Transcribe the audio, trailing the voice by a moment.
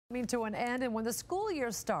Coming to an end, and when the school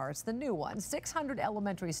year starts, the new one, 600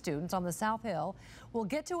 elementary students on the South Hill will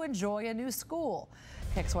get to enjoy a new school.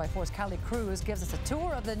 KXLY4's Kylee Cruz gives us a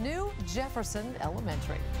tour of the new Jefferson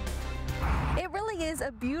Elementary. It really is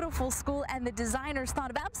a beautiful school, and the designers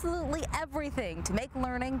thought of absolutely everything to make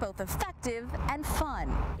learning both effective and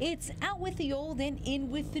fun. It's out with the old and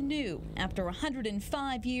in with the new. After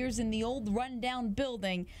 105 years in the old rundown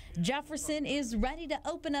building, Jefferson is ready to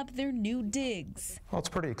open up their new digs. Well, it's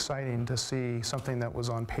pretty exciting to see something that was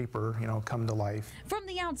on paper, come to life. From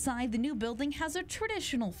the outside, the new building has a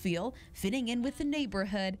traditional feel, fitting in with the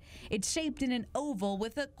neighborhood. It's shaped in an oval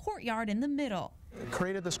with a courtyard in the middle.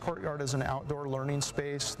 Created this courtyard as an outdoor learning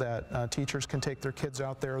space that teachers can take their kids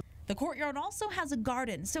out there. The courtyard also has a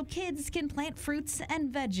garden so kids can plant fruits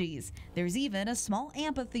and veggies. There's even a small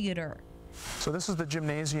amphitheater. So this is the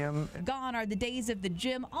gymnasium. Gone are the days of the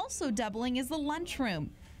gym also doubling as the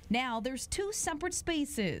lunchroom. Now there's two separate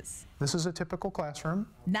spaces. This is a typical classroom.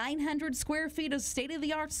 900 square feet of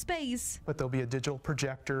state-of-the-art space. But there'll be a digital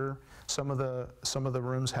projector. Some of the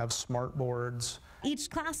rooms have smart boards. Each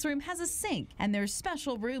classroom has a sink, and there's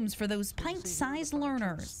special rooms for those pint-sized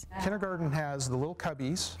learners. Kindergarten has the little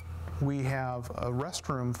cubbies. We have a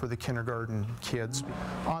restroom for the kindergarten kids.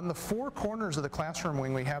 On the four corners of the classroom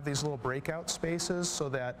wing, we have these little breakout spaces so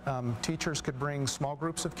that teachers could bring small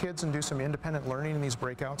groups of kids and do some independent learning in these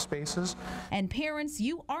breakout spaces. And parents,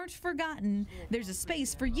 you aren't forgotten. There's a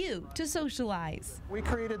space for you to socialize. We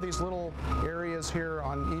created these little areas here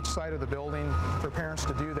on each side of the building for parents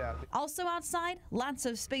to do that. Also outside, lots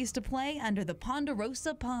of space to play under the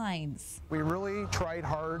Ponderosa pines. We really tried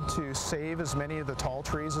hard to save as many of the tall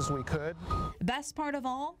trees as we could. Best part of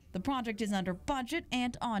all, the project is under budget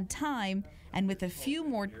and on time, and with a few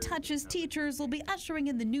more touches, teachers will be ushering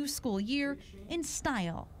in the new school year in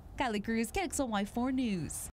style. Kylee Cruz, KXLY4 News.